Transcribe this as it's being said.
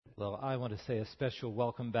Well, I want to say a special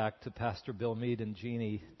welcome back to Pastor Bill Meade and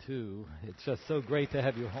Jeannie, too. It's just so great to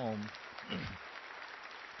have you home.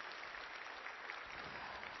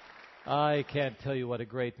 I can't tell you what a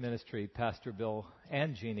great ministry Pastor Bill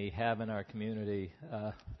and Jeannie have in our community.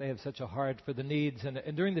 They have such a heart for the needs.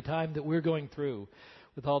 And during the time that we're going through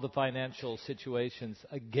with all the financial situations,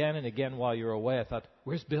 again and again while you're away, I thought,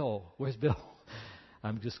 where's Bill? Where's Bill?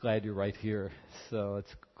 I'm just glad you're right here. So it's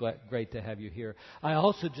great to have you here. I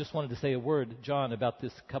also just wanted to say a word, John, about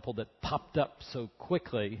this couple that popped up so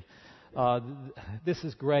quickly. This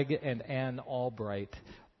is Greg and Ann Albright,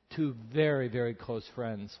 two very, very close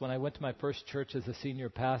friends. When I went to my first church as a senior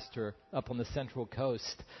pastor up on the Central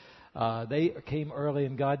Coast, they came early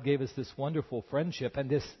and God gave us this wonderful friendship. And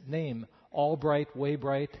this name, Albright,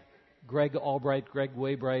 Waybright, Greg Albright, Greg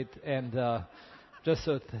Waybright, and just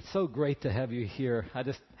so great to have you here. I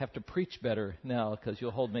just have to preach better now because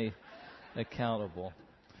you'll hold me accountable.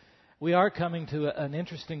 We are coming to an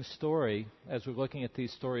interesting story as we're looking at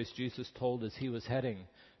these stories Jesus told as he was heading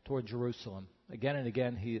toward Jerusalem. Again and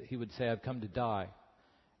again he would say, I've come to die.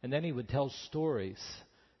 And then he would tell stories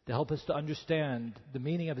to help us to understand the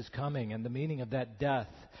meaning of his coming and the meaning of that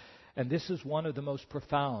death. And this is one of the most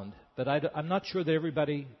profound, but I'm not sure that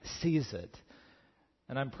everybody sees it.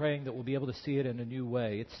 And I'm praying that we'll be able to see it in a new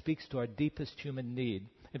way. It speaks to our deepest human need.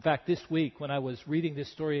 In fact, this week when I was reading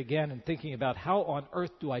this story again and thinking about how on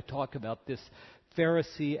earth do I talk about this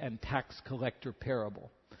Pharisee and tax collector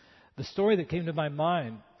parable, the story that came to my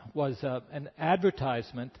mind was an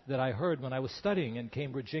advertisement that I heard when I was studying in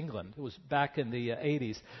Cambridge, England. It was back in the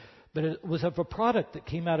 80s. But it was of a product that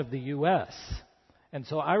came out of the U.S. And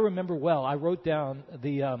so I remember well, I wrote down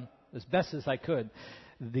as best as I could,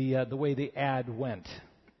 the way the ad went,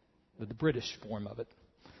 the British form of it.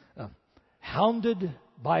 Hounded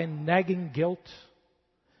by nagging guilt,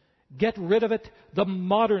 get rid of it the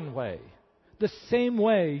modern way, the same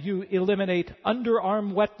way you eliminate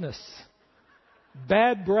underarm wetness,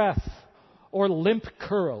 bad breath, or limp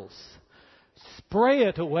curls. Spray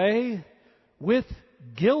it away with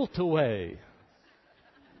guilt away.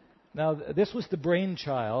 Now, this was the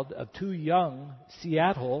brainchild of two young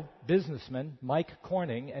Seattle businessmen, Mike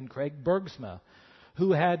Corning and Craig Bergsma,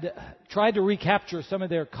 who had tried to recapture some of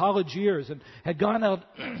their college years and had gone out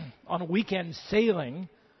on a weekend sailing,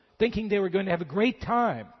 thinking they were going to have a great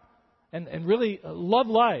time and really love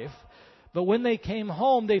life. But when they came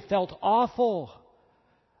home, they felt awful.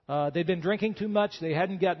 They'd been drinking too much. They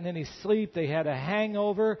hadn't gotten any sleep. They had a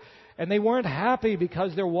hangover. And they weren't happy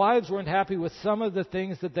because their wives weren't happy with some of the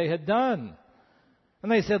things that they had done.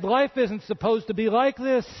 And they said, life isn't supposed to be like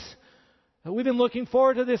this. We've been looking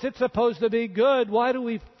forward to this. It's supposed to be good. Why do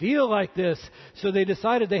we feel like this? So they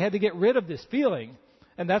decided they had to get rid of this feeling.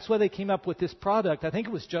 And that's why they came up with this product. I think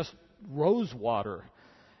it was just rose water.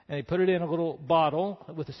 And they put it in a little bottle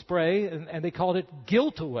with a spray, and they called it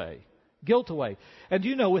Guilt Away. Guilt Away. And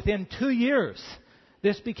you know, within 2 years,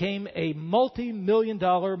 this became a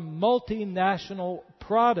multi-million-dollar, multinational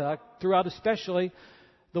product throughout especially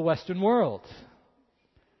the Western world.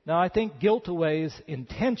 Now, I think Guilt Away's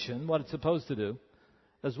intention, what it's supposed to do,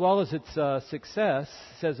 as well as its success,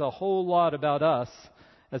 says a whole lot about us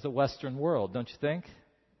as a Western world, don't you think?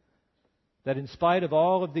 That in spite of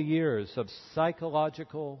all of the years of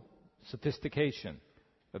psychological sophistication,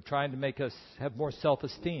 of trying to make us have more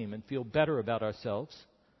self-esteem and feel better about ourselves,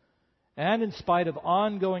 and in spite of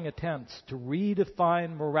ongoing attempts to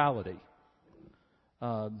redefine morality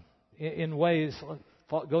in ways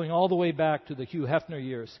going all the way back to the Hugh Hefner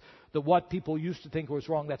years, that what people used to think was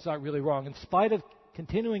wrong, that's not really wrong. In spite of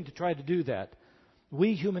continuing to try to do that,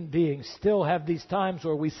 we human beings still have these times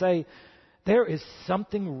where we say, there is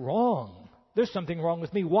something wrong. There's something wrong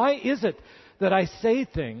with me. Why is it that I say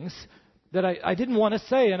things that I didn't want to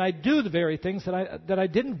say, and I do the very things that I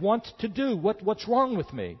didn't want to do? What's wrong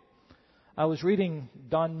with me? I was reading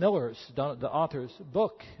Don Miller's, the author's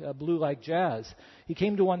book, Blue Like Jazz. He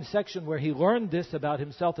came to one section where he learned this about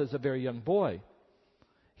himself as a very young boy.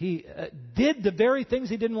 He did the very things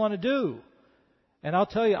he didn't want to do. And I'll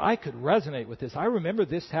tell you, I could resonate with this. I remember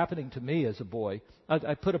this happening to me as a boy.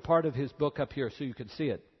 I put a part of his book up here so you could see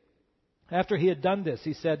it. After he had done this,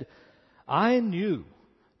 he said, I knew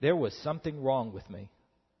there was something wrong with me.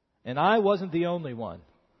 And I wasn't the only one.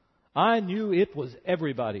 I knew it was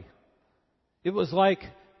everybody. It was like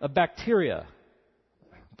a bacteria.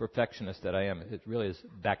 Perfectionist that I am, it really is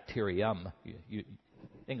bacterium.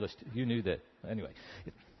 English, you knew that. Anyway.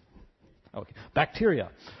 Okay.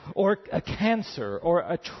 Bacteria. Or a cancer. Or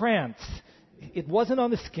a trance. It wasn't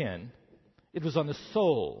on the skin. It was on the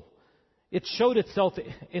soul. It showed itself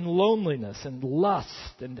in loneliness and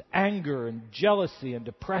lust and anger and jealousy and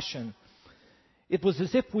depression. It was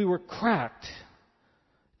as if we were cracked,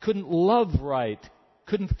 couldn't love right,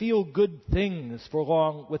 couldn't feel good things for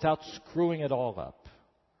long without screwing it all up.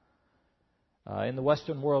 In the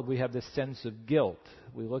Western world, we have this sense of guilt.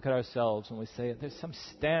 We look at ourselves and we say, there's some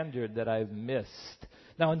standard that I've missed.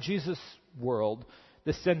 Now, in Jesus' world,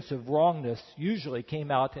 the sense of wrongness usually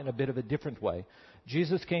came out in a bit of a different way.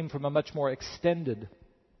 Jesus came from a much more extended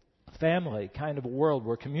family kind of a world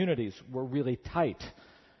where communities were really tight.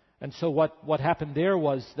 And so what happened there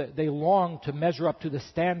was that they longed to measure up to the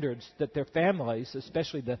standards that their families,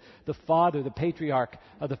 especially the father, the patriarch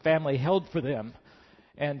of the family, held for them.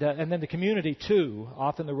 And then the community too,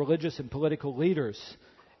 often the religious and political leaders.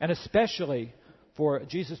 And especially for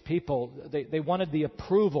Jesus' people, they wanted the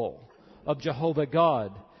approval of Jehovah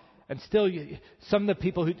God. And still, some of the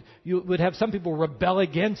people you would have some people rebel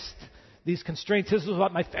against these constraints. This is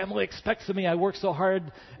what my family expects of me. I work so hard,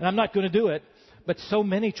 and I'm not going to do it. But so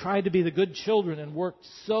many tried to be the good children and worked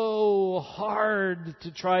so hard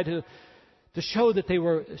to try to show that they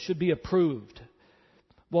should be approved.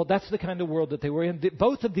 Well, that's the kind of world that they were in.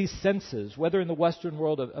 Both of these senses, whether in the Western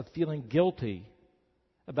world of feeling guilty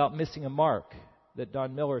about missing a mark that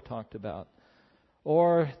Don Miller talked about,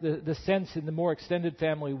 or the sense in the more extended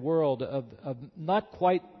family world of not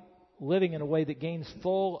quite living in a way that gains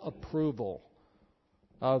full approval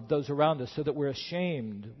of those around us, so that we're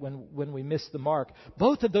ashamed when we miss the mark.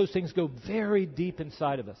 Both of those things go very deep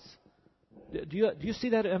inside of us. Do you see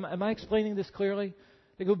that? Am I explaining this clearly?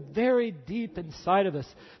 They go very deep inside of us,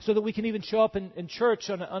 so that we can even show up in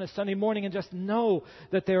church on a Sunday morning and just know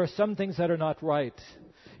that there are some things that are not right.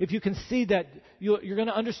 If you can see that, you're going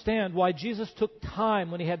to understand why Jesus took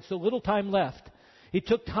time when he had so little time left. He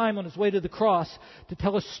took time on his way to the cross to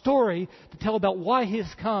tell a story, to tell about why he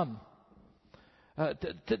has come.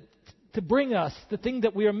 To bring us the thing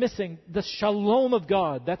that we are missing, the shalom of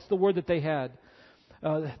God. That's the word that they had.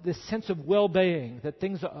 This sense of well-being, that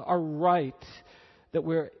things are right, that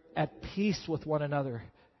we're at peace with one another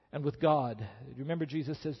and with God. You remember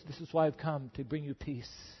Jesus says, this is why I've come, to bring you peace.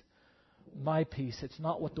 My peace. It's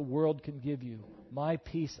not what the world can give you. My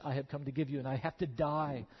peace I have come to give you, and I have to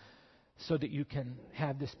die so that you can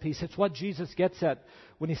have this peace. It's what Jesus gets at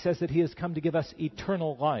when he says that he has come to give us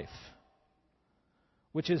eternal life,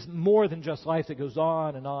 which is more than just life that goes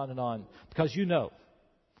on and on and on. Because you know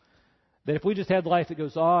that if we just had life that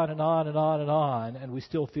goes on and on and on and on, and we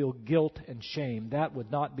still feel guilt and shame, that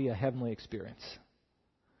would not be a heavenly experience.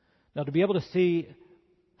 Now, to be able to see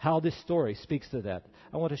how this story speaks to that,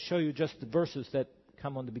 I want to show you just the verses that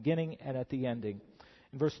come on the beginning and at the ending.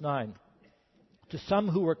 In verse 9, to some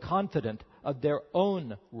who were confident of their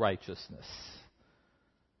own righteousness,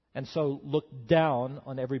 and so looked down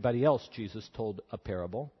on everybody else, Jesus told a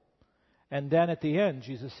parable. And then at the end,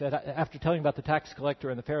 Jesus said, after telling about the tax collector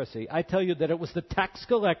and the Pharisee, I tell you that it was the tax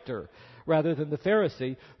collector rather than the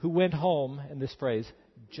Pharisee who went home, in this phrase,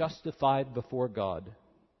 justified before God.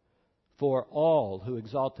 For all who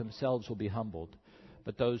exalt themselves will be humbled,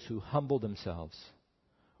 but those who humble themselves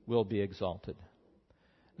will be exalted.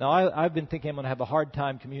 Now, I've been thinking I'm going to have a hard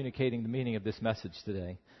time communicating the meaning of this message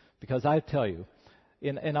today, because I tell you,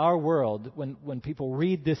 in our world, when people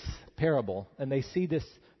read this parable and they see this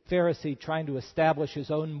Pharisee trying to establish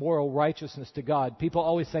his own moral righteousness to God, people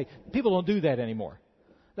always say, people don't do that anymore.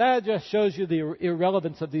 That just shows you the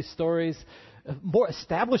irrelevance of these stories.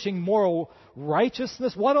 Establishing moral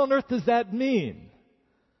righteousness, what on earth does that mean?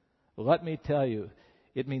 Well, let me tell you,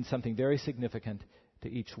 it means something very significant to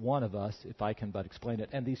each one of us, if I can but explain it.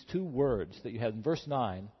 And these two words that you have in verse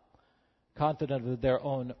 9, confident of their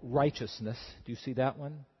own righteousness, do you see that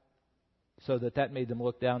one? So that made them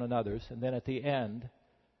look down on others. And then at the end,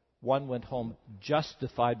 one went home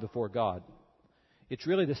justified before God. It's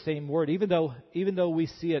really the same word, even though we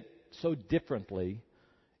see it so differently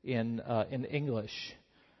in English.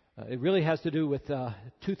 It really has to do with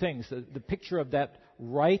two things. The picture of that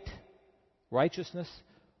righteousness,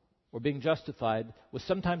 or being justified, was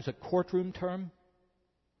sometimes a courtroom term.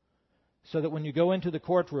 So that when you go into the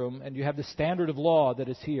courtroom and you have the standard of law that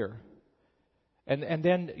is here, and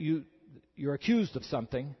then you're accused of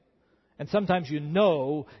something, and sometimes you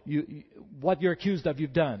know what you're accused of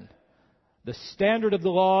you've done. The standard of the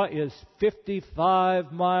law is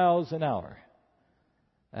 55 miles an hour.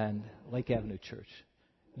 And Lake Avenue Church,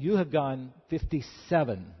 you have gone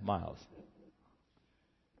 57 miles.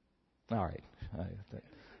 All right.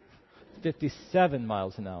 57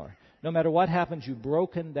 miles an hour. No matter what happens, you've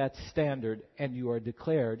broken that standard and you are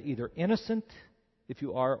declared either innocent, if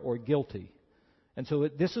you are, or guilty, And so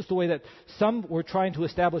this is the way that some were trying to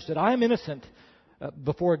establish that I'm innocent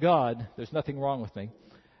before God. There's nothing wrong with me.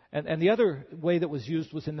 And the other way that was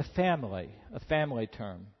used was in the family, a family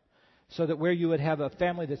term. So that where you would have a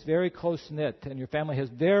family that's very close-knit and your family has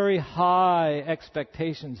very high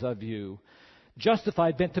expectations of you,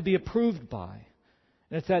 justified meant to be approved by.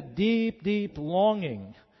 And it's that deep, deep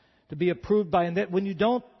longing to be approved by. And that when you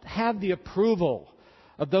don't have the approval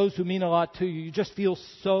of those who mean a lot to you, you just feel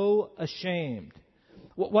so ashamed.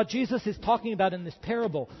 What Jesus is talking about in this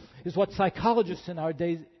parable is what psychologists in our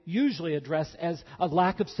days usually address as a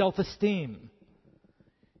lack of self-esteem.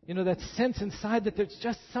 You know, that sense inside that there's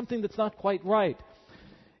just something that's not quite right.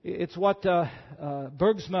 It's what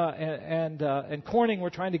Bergsma and Corning were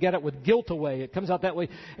trying to get at with guilt away. It comes out that way.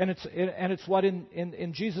 And it's what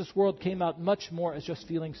in Jesus' world came out much more as just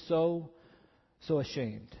feeling so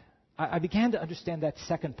ashamed. I began to understand that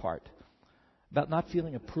second part about not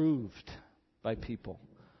feeling approved by people.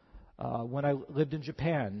 When I lived in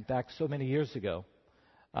Japan back so many years ago,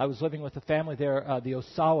 I was living with a family there, the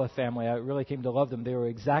Osawa family. I really came to love them. They were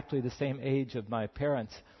exactly the same age of my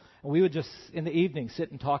parents. And we would just, in the evening,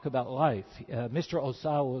 sit and talk about life. Mr.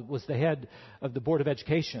 Osawa was the head of the Board of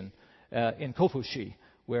Education in Kofushi,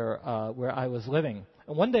 where I was living.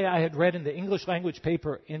 And one day I had read in the English language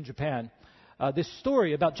paper in Japan this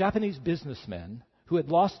story about Japanese businessmen who had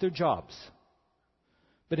lost their jobs.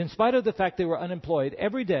 But in spite of the fact they were unemployed,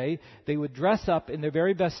 every day they would dress up in their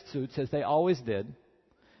very best suits, as they always did.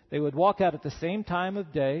 They would walk out at the same time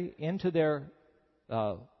of day into their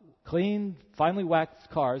clean, finely waxed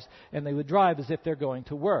cars, and they would drive as if they're going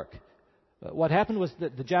to work. What happened was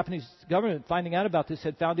that the Japanese government, finding out about this,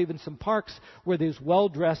 had found even some parks where these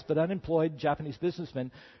well-dressed but unemployed Japanese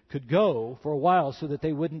businessmen could go for a while so that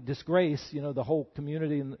they wouldn't disgrace, the whole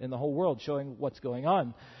community in the whole world, showing what's going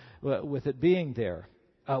on with it being there.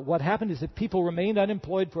 What happened is if people remained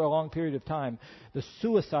unemployed for a long period of time, the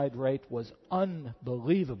suicide rate was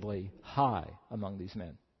unbelievably high among these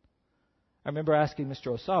men. I remember asking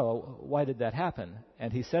Mr. Osawa, why did that happen?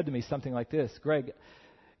 And he said to me something like this: Greg,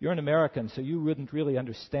 you're an American, so you wouldn't really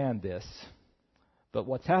understand this. But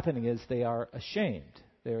what's happening is they are ashamed.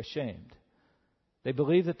 They're ashamed. They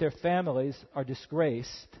believe that their families are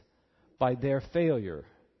disgraced by their failure.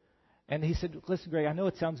 And he said, listen, Greg, I know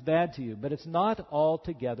it sounds bad to you, but it's not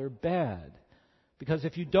altogether bad. Because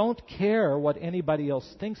if you don't care what anybody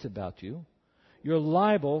else thinks about you, you're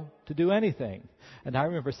liable to do anything. And I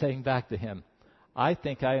remember saying back to him, I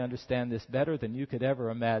think I understand this better than you could ever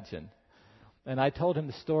imagine. And I told him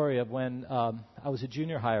the story of when I was a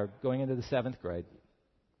junior hire going into the 7th grade.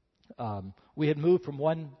 We had moved from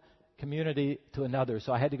one community to another,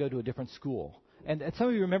 so I had to go to a different school. And some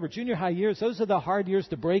of you remember junior high years, those are the hard years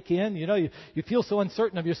to break in. You feel so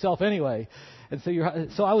uncertain of yourself anyway. And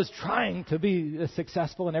so I was trying to be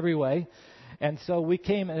successful in every way. And so we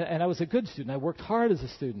came, and I was a good student. I worked hard as a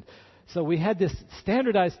student. So we had this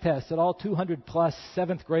standardized test that all 200 plus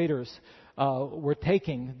 7th graders were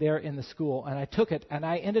taking there in the school. And I took it, and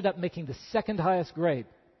I ended up making the second highest grade.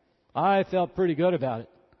 I felt pretty good about it.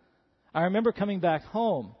 I remember coming back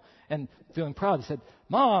home and feeling proud. I said,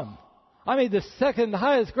 Mom, I made the second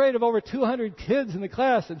highest grade of over 200 kids in the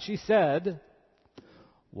class. And she said,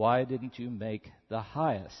 why didn't you make the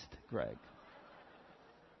highest, Greg?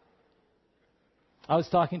 I was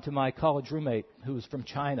talking to my college roommate who was from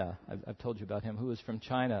China. I've told you about him, who was from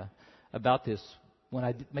China, about this when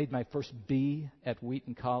I made my first B at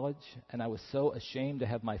Wheaton College. And I was so ashamed to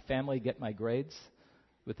have my family get my grades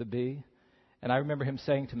with a B. And I remember him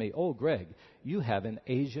saying to me, oh, Greg, you have an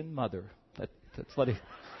Asian mother. That's what he...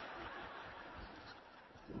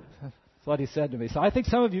 That's what he said to me. So I think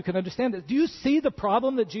some of you can understand this. Do you see the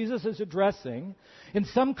problem that Jesus is addressing? In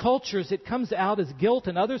some cultures, it comes out as guilt.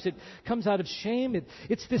 In others, it comes out of shame.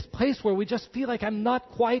 It's this place where we just feel like I'm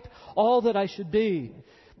not quite all that I should be.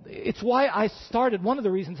 It's why one of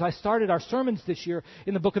the reasons I started our sermons this year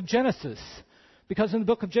in the book of Genesis. Because in the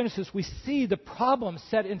book of Genesis, we see the problem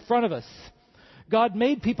set in front of us. God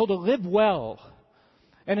made people to live well.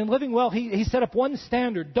 And in living well, He set up one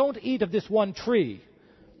standard. Don't eat of this one tree.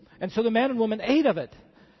 And so the man and woman ate of it.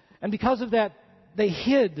 And because of that, they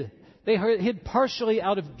hid. They hid partially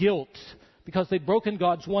out of guilt because they'd broken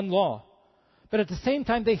God's one law. But at the same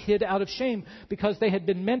time, they hid out of shame because they had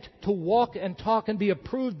been meant to walk and talk and be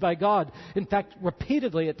approved by God. In fact,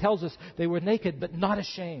 repeatedly it tells us they were naked but not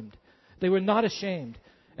ashamed. They were not ashamed.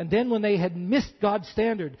 And then when they had missed God's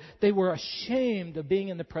standard, they were ashamed of being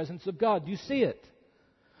in the presence of God. Do you see it?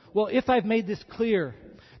 Well, if I've made this clear,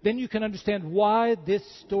 then you can understand why this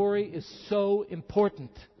story is so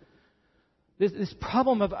important. This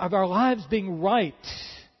problem of our lives being right.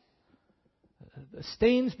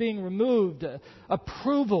 stains being removed,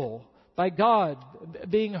 approval by God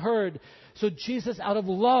being heard. So Jesus, out of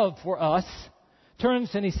love for us,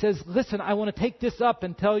 turns and he says, listen, I want to take this up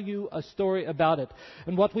and tell you a story about it.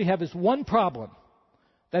 And what we have is one problem.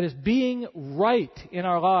 That is being right in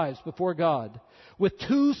our lives before God, with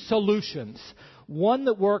two solutions. One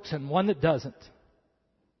that works and one that doesn't.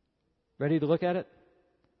 Ready to look at it?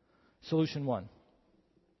 Solution one.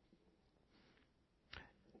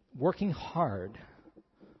 Working hard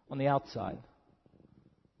on the outside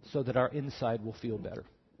so that our inside will feel better.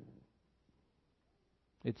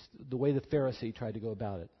 It's the way the Pharisee tried to go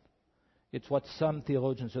about it. It's what some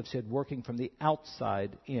theologians have said, working from the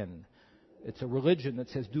outside in. It's a religion that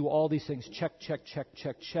says do all these things, check, check, check,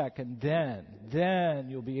 check, check, and then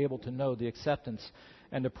you'll be able to know the acceptance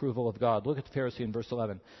and approval of God. Look at the Pharisee in verse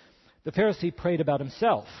 11. The Pharisee prayed about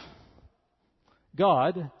himself.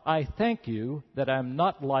 God, I thank you that I'm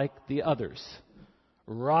not like the others.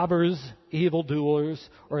 Robbers, evildoers,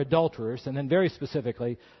 or adulterers. And then very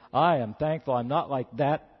specifically, I am thankful I'm not like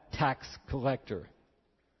that tax collector.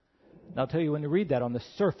 Now I'll tell you, when you read that on the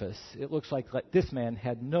surface, it looks like this man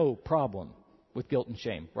had no problem with guilt and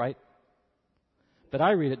shame, right? But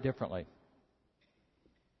I read it differently.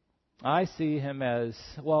 I see him as,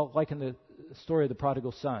 well, like in the story of the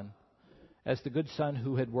prodigal son, as the good son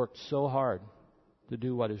who had worked so hard to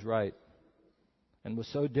do what is right and was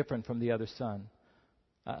so different from the other son.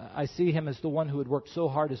 I see him as the one who had worked so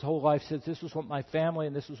hard his whole life, says, this is what my family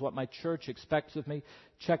and this is what my church expects of me.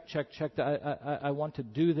 Check, check, check. I want to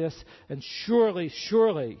do this. And surely,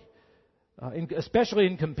 especially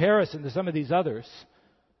in comparison to some of these others,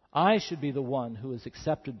 I should be the one who is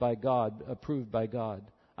accepted by God, approved by God.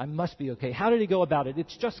 I must be okay. How did he go about it?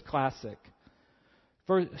 It's just classic.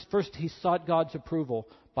 First, he sought God's approval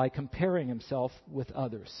by comparing himself with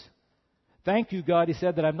others. Thank you, God, he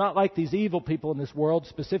said, that I'm not like these evil people in this world,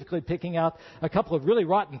 specifically picking out a couple of really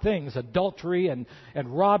rotten things, adultery and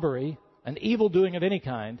robbery, and evil doing of any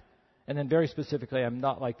kind. And then very specifically, I'm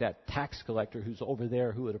not like that tax collector who's over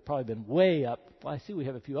there who would have probably been way up. Well, I see we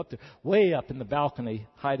have a few up there. Way up in the balcony,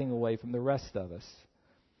 hiding away from the rest of us.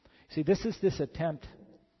 See, this is this attempt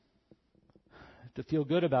to feel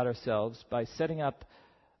good about ourselves by setting up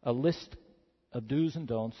a list of do's and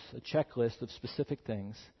don'ts, a checklist of specific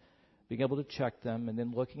things, being able to check them, and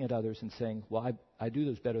then looking at others and saying, well, I do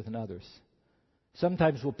those better than others.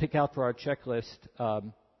 Sometimes we'll pick out for our checklist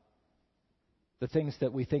the things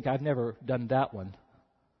that we think, I've never done that one.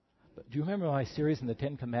 But do you remember my series on the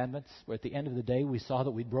Ten Commandments, where at the end of the day we saw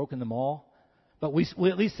that we'd broken them all? But we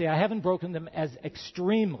at least say, I haven't broken them as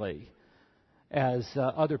extremely as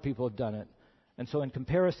other people have done it. And so in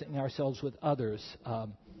comparing ourselves with others,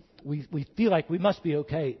 we feel like we must be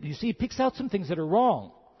okay. You see, he picks out some things that are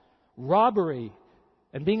wrong. Robbery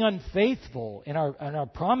and being unfaithful in our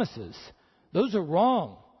promises, those are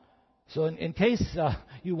wrong. So in case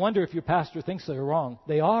you wonder if your pastor thinks they're wrong,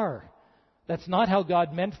 they are. That's not how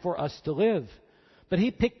God meant for us to live. But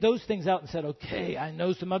he picked those things out and said, okay, I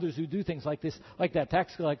know some others who do things like this, like that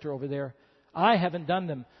tax collector over there. I haven't done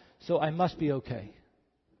them, so I must be okay.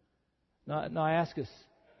 Now I ask us,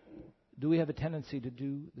 do we have a tendency to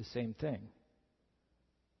do the same thing?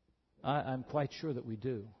 I'm quite sure that we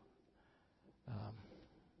do.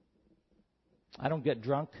 I don't get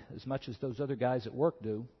drunk as much as those other guys at work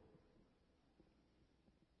do.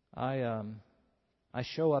 I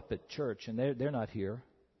show up at church and they're not here.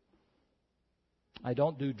 I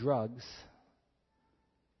don't do drugs.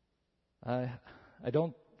 I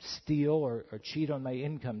don't steal or cheat on my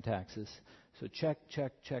income taxes. So check,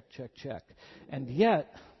 check, check, check, check. And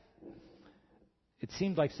yet, it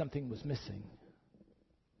seemed like something was missing.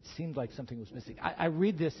 It seemed like something was missing. I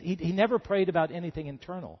read this. He never prayed about anything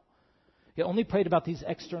internal. He only prayed about these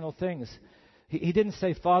external things. He didn't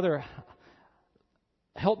say, Father,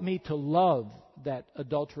 help me to love that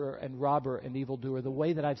adulterer and robber and evildoer the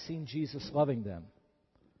way that I've seen Jesus loving them.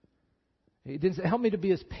 He didn't say, help me to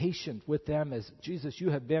be as patient with them as Jesus, you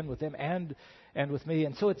have been with them and with me.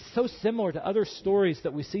 And so it's so similar to other stories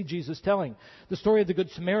that we see Jesus telling. The story of the Good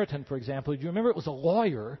Samaritan, for example. Do you remember it was a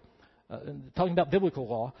lawyer, talking about biblical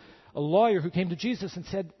law, a lawyer who came to Jesus and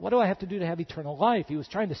said, what do I have to do to have eternal life? He was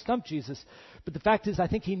trying to stump Jesus. But the fact is, I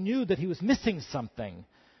think he knew that he was missing something.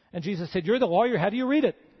 And Jesus said, you're the lawyer, how do you read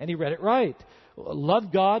it? And he read it right.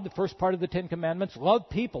 Love God, the first part of the Ten Commandments. Love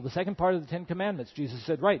people, the second part of the Ten Commandments. Jesus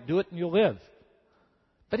said, right, do it and you'll live.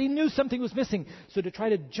 But he knew something was missing. So to try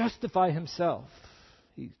to justify himself,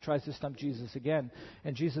 he tries to stump Jesus again.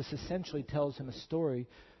 And Jesus essentially tells him a story,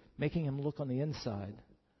 making him look on the inside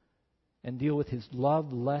and deal with his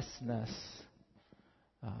lovelessness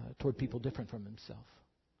toward people different from himself.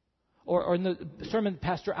 Or in the sermon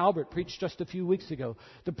Pastor Albert preached just a few weeks ago,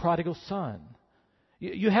 the prodigal son.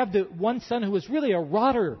 You have the one son who was really a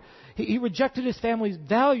rotter. He rejected his family's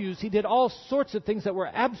values. He did all sorts of things that were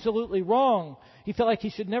absolutely wrong. He felt like he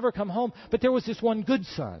should never come home. But there was this one good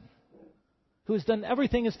son who has done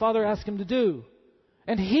everything his father asked him to do.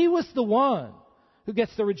 And he was the one who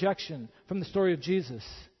gets the rejection from the story of Jesus.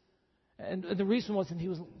 And the reason was that he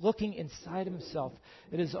was looking inside himself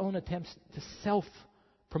at his own attempts to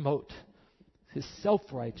self-promote his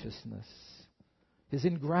self-righteousness, his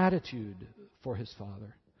ingratitude for his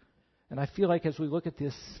father. And I feel like as we look at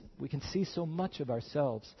this, we can see so much of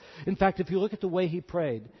ourselves. In fact, if you look at the way he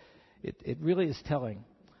prayed, it really is telling.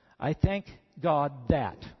 I thank God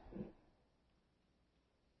that.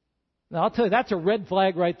 Now, I'll tell you, that's a red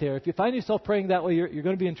flag right there. If you find yourself praying that way, you're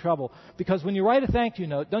going to be in trouble. Because when you write a thank you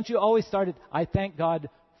note, don't you always start it, I thank God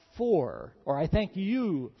for, or I thank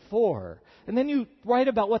you for. And then you write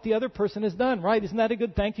about what the other person has done, right? Isn't that a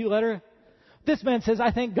good thank you letter? This man says,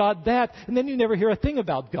 I thank God that, and then you never hear a thing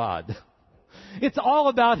about God. It's all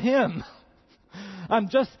about him. I'm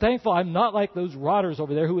just thankful I'm not like those rotters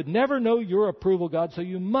over there who would never know your approval, God, so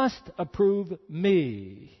you must approve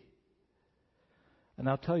me. And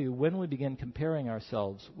I'll tell you, when we begin comparing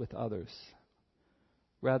ourselves with others,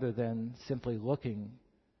 rather than simply looking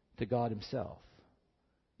to God himself,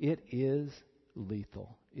 it is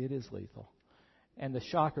lethal. It is lethal. And the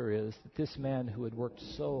shocker is that this man who had worked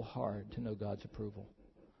so hard to know God's approval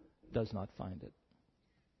does not find it.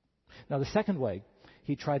 Now, the second way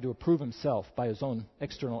he tried to approve himself by his own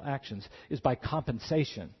external actions is by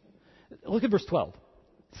compensation. Look at verse 12.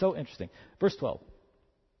 So interesting. Verse 12.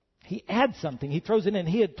 He adds something. He throws it in.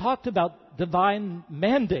 He had talked about divine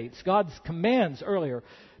mandates, God's commands earlier.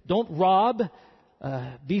 Don't rob.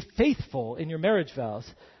 Be faithful in your marriage vows.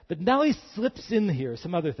 But now he slips in here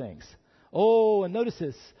some other things. Oh, and notice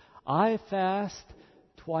this. I fast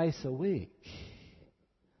twice a week.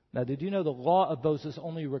 Now, did you know the law of Moses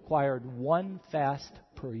only required one fast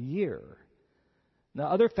per year? Now,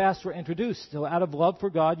 other fasts were introduced. So out of love for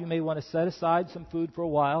God, you may want to set aside some food for a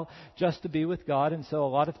while just to be with God. And so a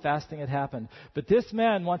lot of fasting had happened. But this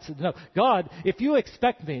man wants to know, God, if you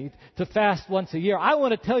expect me to fast once a year, I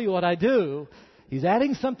want to tell you what I do. He's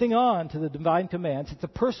adding something on to the divine commands. It's a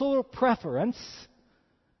personal preference.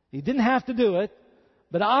 He didn't have to do it,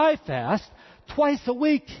 but I fast twice a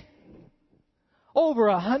week, over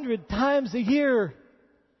 100 times a year.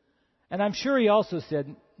 And I'm sure he also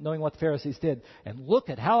said, knowing what the Pharisees did, and look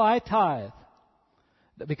at how I tithe.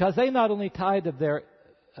 Because they not only tithe of their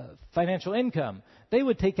financial income, they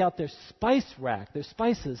would take out their spice rack, their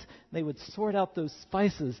spices, and they would sort out those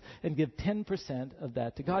spices and give 10% of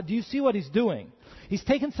that to God. Do you see what he's doing? He's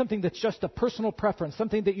taken something that's just a personal preference,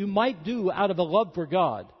 something that you might do out of a love for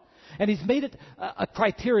God, and he's made it a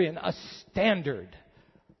criterion, a standard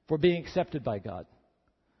for being accepted by God.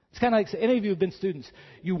 It's kind of like any of you who have been students.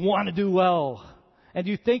 You want to do well, and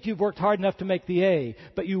you think you've worked hard enough to make the A,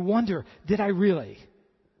 but you wonder, did I really?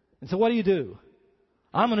 And so what do?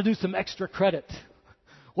 I'm going to do some extra credit.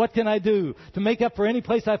 What can I do to make up for any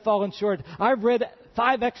place I've fallen short? I've read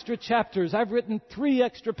 5 extra chapters. I've written 3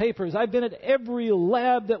 extra papers. I've been at every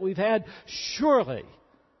lab that we've had. Surely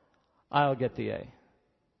I'll get the A.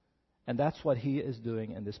 And that's what he is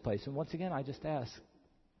doing in this place. And once again, I just ask,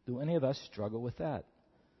 do any of us struggle with that?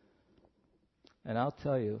 And I'll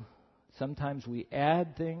tell you, sometimes we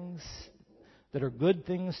add things that are good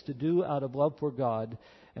things to do out of love for God,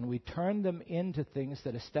 and we turn them into things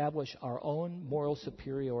that establish our own moral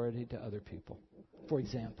superiority to other people. For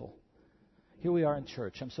example, here we are in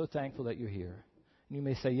church. I'm so thankful that you're here. And you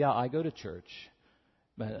may say, yeah, I go to church.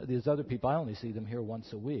 But these other people, I only see them here once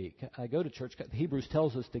a week. I go to church. Hebrews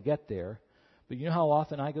tells us to get there. But you know how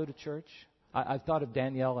often I go to church? I've thought of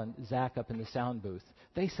Danielle and Zach up in the sound booth.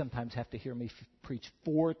 They sometimes have to hear me preach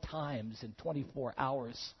 4 times in 24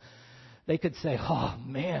 hours. They could say, oh,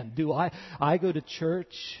 man, do I? I go to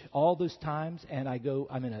church all those times, and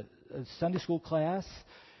I'm in a Sunday school class,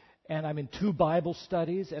 and I'm in 2 Bible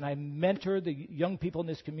studies, and I mentor the young people in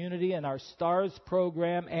this community in our STARS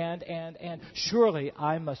program, and surely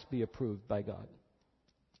I must be approved by God.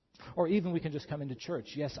 Or even we can just come into church.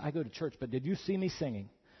 Yes, I go to church, but did you see me singing?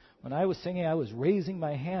 When I was singing, I was raising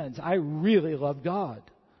my hands. I really love God.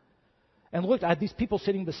 And look, I had these people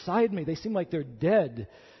sitting beside me. They seem like they're dead.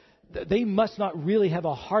 They must not really have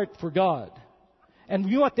a heart for God. And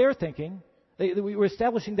you know what they're thinking? We were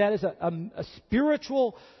establishing that as a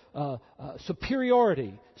spiritual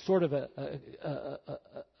superiority sort of a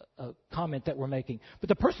comment that we're making. But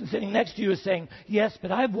the person sitting next to you is saying, yes,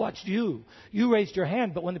 but I've watched you. You raised your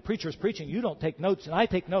hand, but when the preacher is preaching, you don't take notes, and I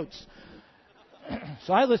take notes.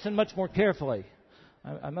 So I listened much more carefully.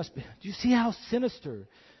 I must be. Do you see how sinister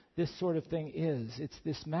this sort of thing is? It's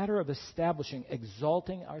this matter of establishing,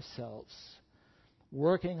 exalting ourselves,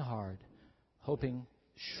 working hard, hoping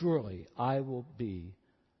surely I will be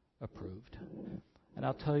approved. And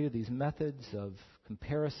I'll tell you, these methods of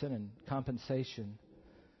comparison and compensation,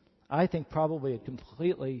 I think probably it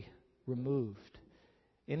completely removed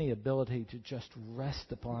any ability to just rest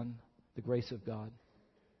upon the grace of God.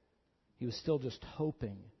 He was still just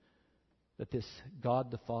hoping that this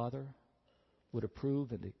God the Father would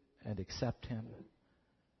approve and accept him.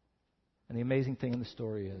 And the amazing thing in the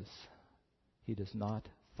story is he does not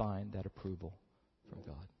find that approval from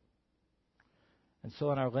God. And so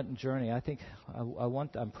on our Lenten journey, I think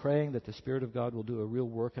I'm praying that the Spirit of God will do a real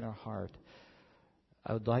work in our heart.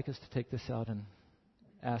 I would like us to take this out and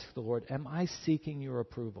ask the Lord, am I seeking your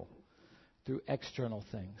approval through external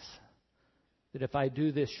things? That if I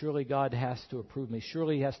do this, surely God has to approve me.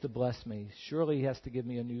 Surely He has to bless me. Surely He has to give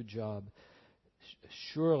me a new job.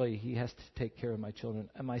 Surely He has to take care of my children.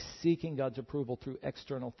 Am I seeking God's approval through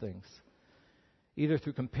external things? Either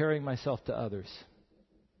through comparing myself to others.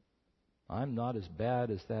 I'm not as bad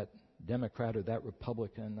as that Democrat or that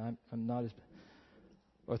Republican. I'm not as...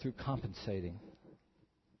 Or through compensating.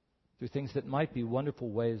 Through things that might be wonderful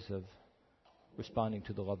ways of responding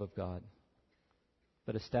to the love of God,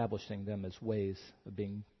 but establishing them as ways of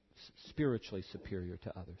being spiritually superior to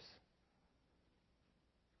others.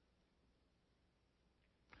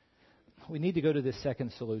 We need to go to this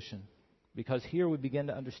second solution, because here we begin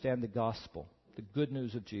to understand the gospel, the good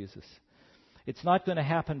news of Jesus. It's not going to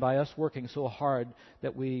happen by us working so hard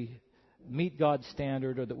that we meet God's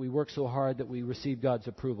standard, or that we work so hard that we receive God's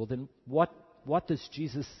approval. Then what does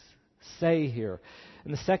Jesus say here?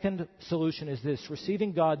 And the second solution is this: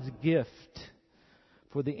 receiving God's gift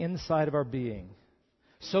for the inside of our being,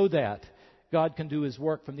 so that God can do His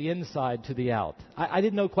work from the inside to the out. I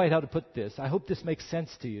didn't know quite how to put this. I hope this makes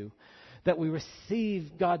sense to you. That we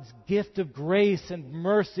receive God's gift of grace and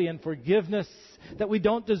mercy and forgiveness that we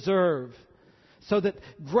don't deserve, so that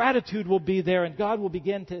gratitude will be there and God will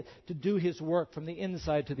begin to do His work from the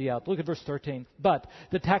inside to the out. Look at verse 13. But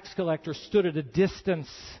the tax collector stood at a distance.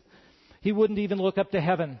 He wouldn't even look up to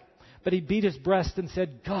heaven, but he beat his breast and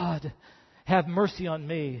said, God, have mercy on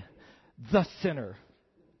me, the sinner.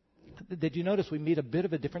 Did you notice we meet a bit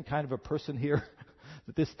of a different kind of a person here?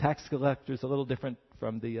 That this tax collector is a little different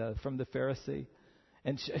from the Pharisee.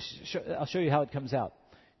 And I'll show you how it comes out.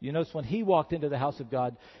 You notice when he walked into the house of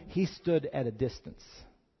God, he stood at a distance.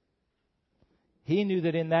 He knew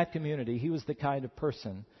that in that community, he was the kind of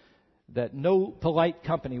person that no polite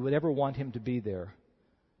company would ever want him to be there.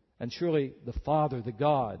 And surely the Father, the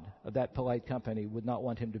God of that polite company, would not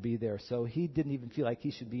want him to be there. So he didn't even feel like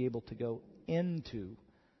he should be able to go into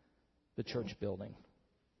the church building.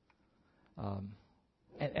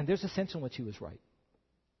 And there's a sense in which he was right.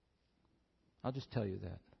 I'll just tell you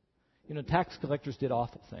that. You know, tax collectors did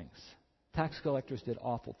awful things. Tax collectors did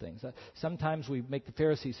awful things. Sometimes we make the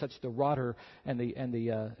Pharisee such the rotter and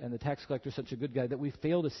the tax collector such a good guy that we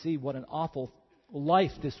fail to see what an awful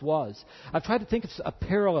life this was. I've tried to think of a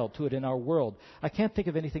parallel to it in our world. I can't think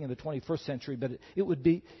of anything in the 21st century, but it would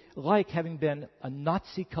be like having been a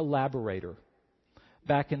Nazi collaborator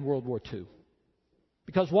back in World War II.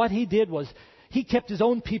 Because what he did was he kept his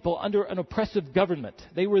own people under an oppressive government.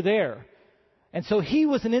 They were there. And so he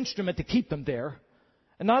was an instrument to keep them there.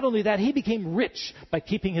 And not only that, he became rich by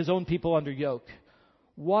keeping his own people under yoke.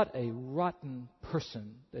 What a rotten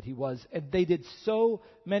person that he was. And they did so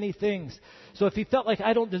many things. So if he felt like,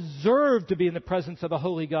 I don't deserve to be in the presence of a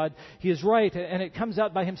holy God, he is right. And it comes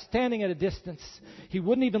out by him standing at a distance. He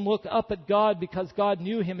wouldn't even look up at God because God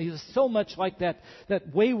knew him. He was so much like that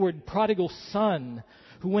wayward prodigal son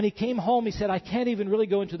who, when he came home, he said, I can't even really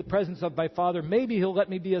go into the presence of my father. Maybe he'll let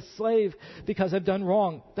me be a slave because I've done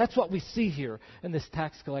wrong. That's what we see here in this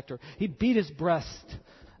tax collector. He beat his breast,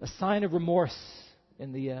 a sign of remorse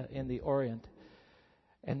in the Orient.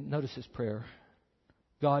 And notice his prayer,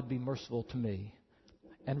 God, be merciful to me.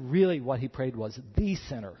 And really what he prayed was, the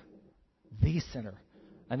sinner. The sinner.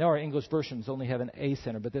 I know our English versions only have an A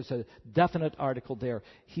sinner, but there's a definite article there.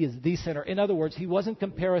 He is the sinner. In other words, he wasn't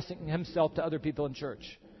comparing himself to other people in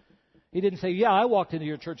church. He didn't say, yeah, I walked into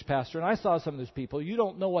your church, pastor, and I saw some of those people. You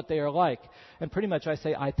don't know what they are like. And pretty much I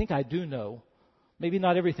say, I think I do know. Maybe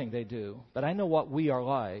not everything they do, but I know what we are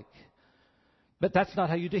like. But that's not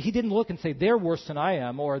how you do. He didn't look and say, they're worse than I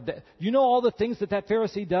am, or, you know all the things that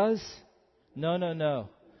Pharisee does? No.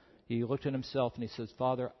 He looked at himself and he says,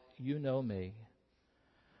 Father, you know me.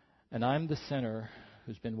 And I'm the sinner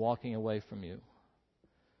who's been walking away from you.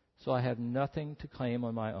 So I have nothing to claim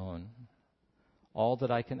on my own. All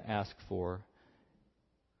that I can ask for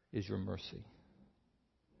is your mercy.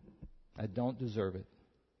 I don't deserve it.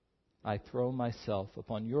 I throw myself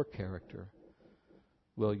upon your character.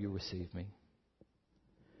 Will you receive me?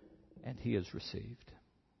 And he is received.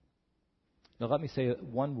 Now let me say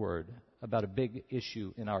one word about a big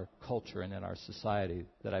issue in our culture and in our society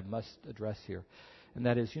that I must address here. And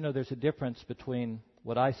that is, there's a difference between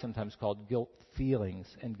what I sometimes call guilt feelings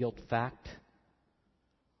and guilt fact.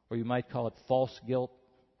 Or you might call it false guilt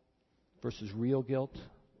versus real guilt.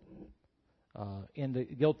 In the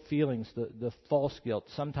guilt feelings, the false guilt,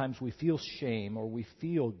 sometimes we feel shame or we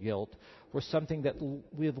feel guilt for something that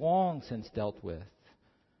we've long since dealt with.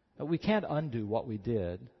 We can't undo what we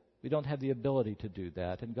did. We don't have the ability to do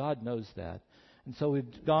that, and God knows that. And so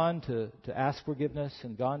we've gone to ask forgiveness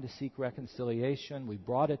and gone to seek reconciliation. We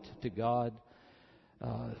brought it to God.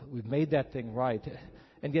 We've made that thing right.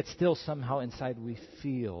 And yet still somehow inside we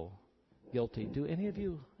feel guilty. Do any of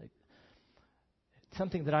you...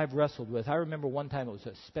 Something that I've wrestled with. I remember one time it was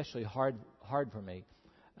especially hard for me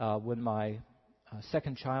when my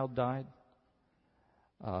second child died.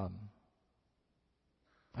 I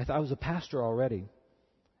was a pastor already,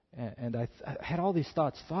 and I had all these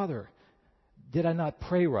thoughts. Father, did I not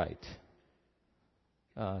pray right?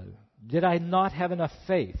 Did I not have enough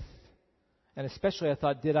faith? And especially I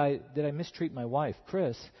thought, did I mistreat my wife,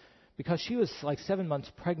 Chris? Because she was like 7 months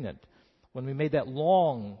pregnant when we made that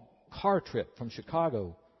long car trip from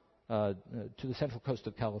Chicago to the central coast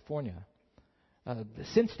of California.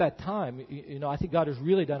 Since that time, I think God has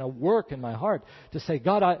really done a work in my heart to say,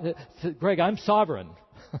 God, Greg, I'm sovereign.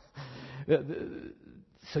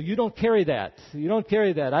 So you don't carry that. You don't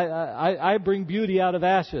carry that. I bring beauty out of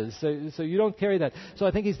ashes. So you don't carry that. So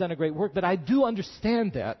I think He's done a great work. But I do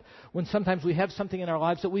understand that when sometimes we have something in our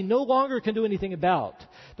lives that we no longer can do anything about,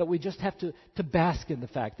 that we just have to bask in the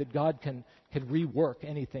fact that God can rework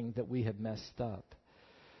anything that we have messed up.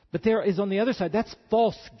 But there is on the other side, that's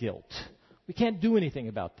false guilt. We can't do anything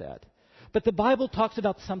about that. But the Bible talks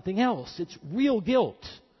about something else. It's real guilt,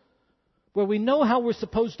 where we know how we're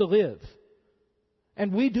supposed to live,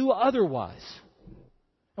 and we do otherwise.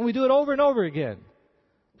 And we do it over and over again.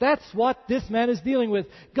 That's what this man is dealing with.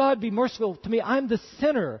 God, be merciful to me. I'm the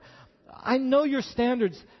sinner. I know your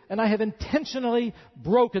standards, and I have intentionally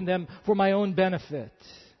broken them for my own benefit.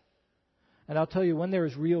 And I'll tell you, when there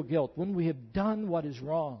is real guilt, when we have done what is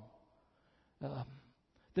wrong,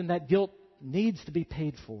 then that guilt needs to be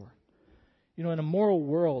paid for. In a moral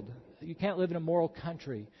world, you can't live in a moral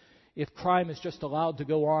country if crime is just allowed to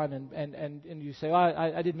go on and you say, oh,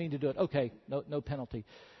 I didn't mean to do it. Okay, no penalty.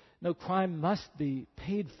 No, crime must be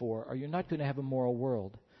paid for, or you're not going to have a moral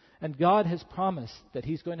world. And God has promised that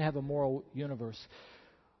He's going to have a moral universe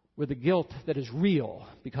where the guilt that is real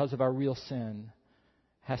because of our real sin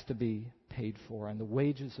has to be paid for. And the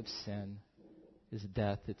wages of sin is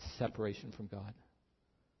death. It's separation from God.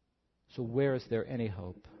 So where is there any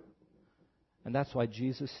hope? And that's why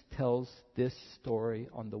Jesus tells this story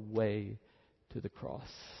on the way to the cross.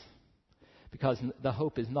 Because the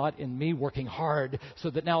hope is not in me working hard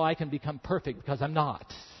so that now I can become perfect, because I'm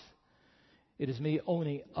not. It is me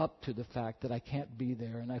owning up to the fact that I can't be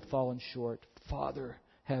there and I've fallen short. Father,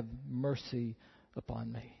 have mercy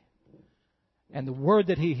upon me. And the word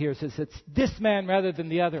that he hears is it's this man rather than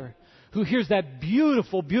the other who hears that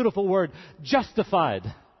beautiful, beautiful word, justified,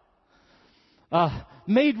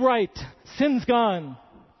 made right, sin's gone,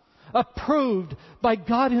 approved by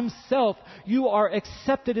God Himself. You are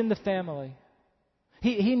accepted in the family.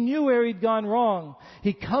 He knew where he'd gone wrong.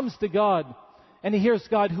 He comes to God and he hears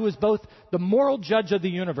God, who is both the moral judge of the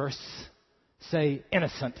universe, say,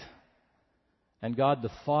 innocent. And God, the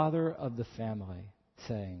Father of the family,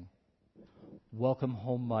 saying, welcome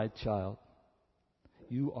home, my child.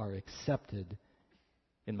 You are accepted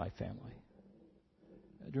in my family.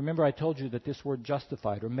 Remember, I told you that this word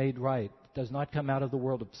justified or made right does not come out of the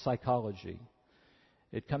world of psychology.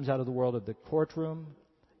 It comes out of the world of the courtroom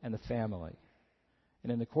and the family.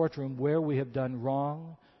 And in the courtroom, where we have done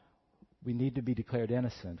wrong, we need to be declared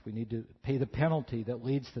innocent. We need to pay the penalty that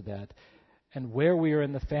leads to that. And where we are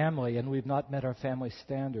in the family and we've not met our family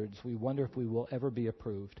standards, we wonder if we will ever be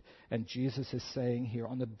approved. And Jesus is saying here,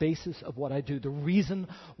 on the basis of what I do, the reason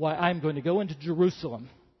why I'm going to go into Jerusalem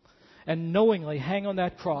and knowingly hang on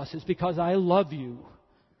that cross is because I love you.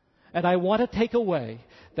 And I want to take away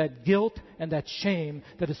that guilt and that shame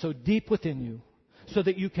that is so deep within you, so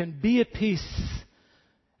that you can be at peace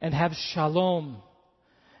and have shalom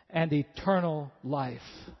and eternal life.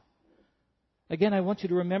 Again, I want you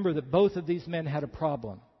to remember that both of these men had a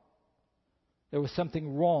problem. There was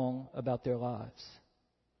something wrong about their lives.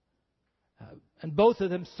 And both of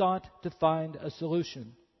them sought to find a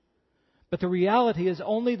solution. But the reality is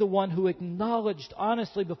only the one who acknowledged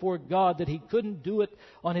honestly before God that he couldn't do it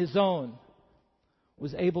on his own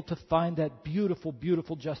was able to find that beautiful,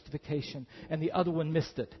 beautiful justification. And the other one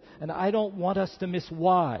missed it. And I don't want us to miss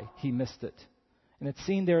why he missed it. And it's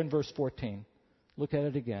seen there in verse 14. Look at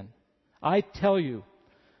it again. I tell you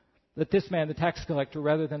that this man, the tax collector,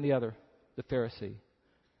 rather than the other, the Pharisee,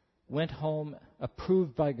 went home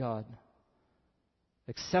approved by God,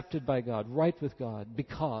 accepted by God, right with God,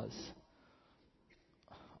 because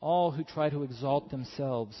all who try to exalt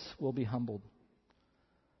themselves will be humbled,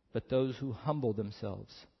 but those who humble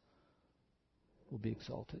themselves will be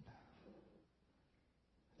exalted.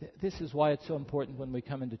 This is why it's so important when we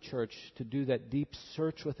come into church to do that deep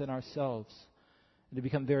search within ourselves and to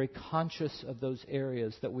become very conscious of those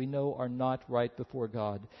areas that we know are not right before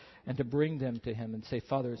God and to bring them to Him and say,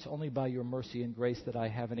 Father, it's only by your mercy and grace that I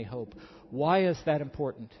have any hope. Why is that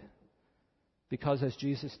important? Because as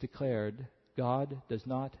Jesus declared, God does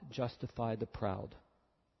not justify the proud.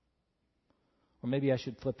 Or maybe I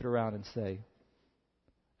should flip it around and say,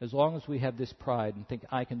 as long as we have this pride and think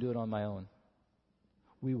I can do it on my own,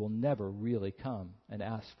 we will never really come and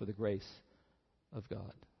ask for the grace of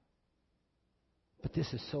God. But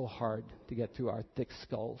this is so hard to get through our thick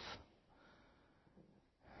skulls.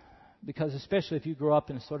 Because especially if you grew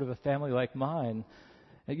up in sort of a family like mine,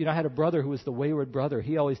 I had a brother who was the wayward brother.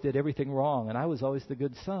 He always did everything wrong, and I was always the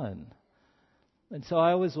good son. And so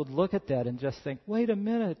I always would look at that and just think, wait a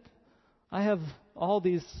minute, I have all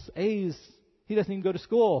these A's. He doesn't even go to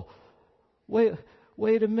school. Wait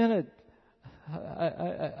a minute,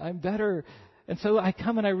 I'm better. And so I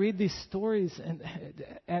come and I read these stories,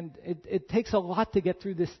 and it takes a lot to get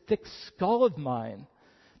through this thick skull of mine,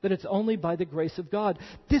 that it's only by the grace of God.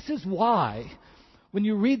 This is why, when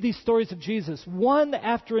you read these stories of Jesus, one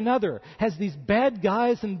after another has these bad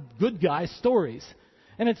guys and good guy stories.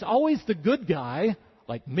 And it's always the good guy,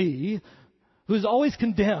 like me, who's always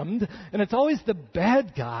condemned, and it's always the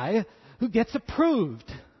bad guy who gets approved.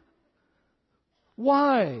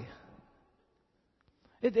 Why?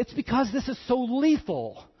 It's because this is so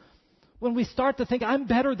lethal. When we start to think I'm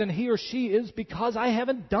better than he or she is because I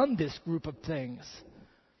haven't done this group of things.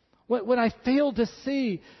 When I fail to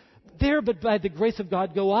see, there but by the grace of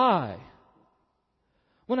God go I.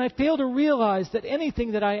 When I fail to realize that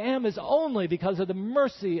anything that I am is only because of the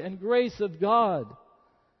mercy and grace of God.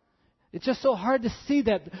 It's just so hard to see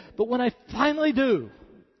that. But when I finally do,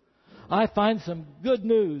 I find some good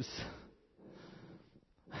news.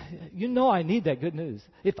 You know I need that good news.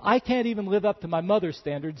 If I can't even live up to my mother's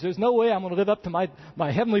standards, there's no way I'm going to live up to my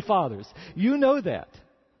Heavenly Father's. You know that.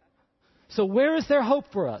 So where is there hope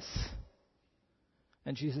for us?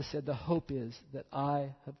 And Jesus said, the hope is that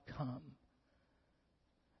I have come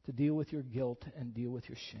to deal with your guilt and deal with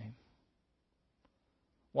your shame.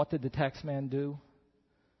 What did the tax man do?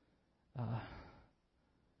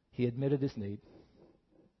 He admitted his need.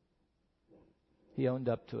 He owned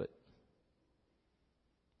up to it.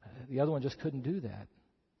 The other one just couldn't do that.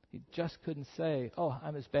 He just couldn't say, oh,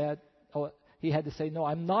 I'm as bad. Oh, he had to say, no,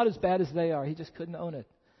 I'm not as bad as they are. He just couldn't own it.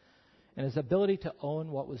 And his ability to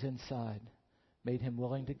own what was inside made him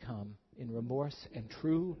willing to come in remorse and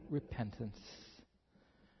true repentance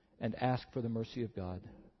and ask for the mercy of God.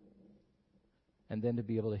 And then to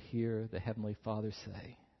be able to hear the Heavenly Father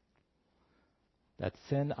say, that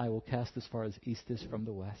sin I will cast as far as east is from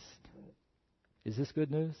the west. Is this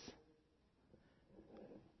good news?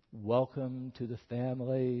 Welcome to the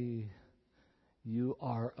family. You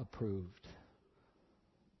are approved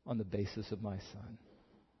on the basis of my Son.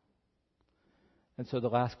 And so the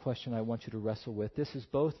last question I want you to wrestle with, this is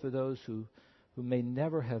both for those who may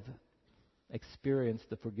never have experienced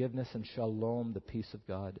the forgiveness and shalom, the peace of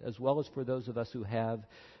God, as well as for those of us who have,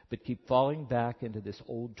 but keep falling back into this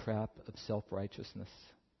old trap of self-righteousness.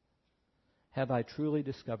 Have I truly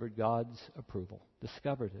discovered God's approval?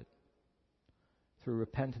 Discovered it through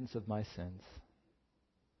repentance of my sins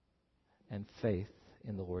and faith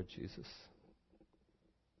in the Lord Jesus.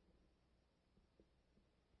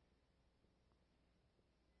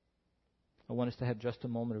 I want us to have just a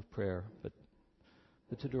moment of prayer, but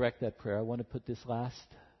to direct that prayer, I want to put this last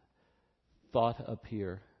thought up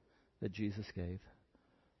here that Jesus gave.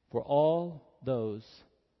 For all those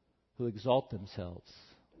who exalt themselves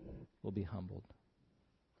will be humbled.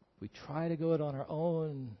 If we try to go it on our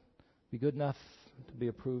own, be good enough to be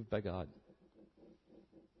approved by God,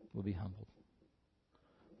 will be humbled.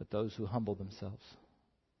 But those who humble themselves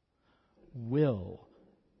will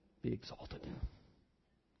be exalted.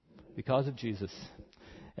 Because of Jesus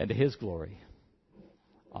and to His glory.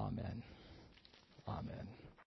 Amen. Amen.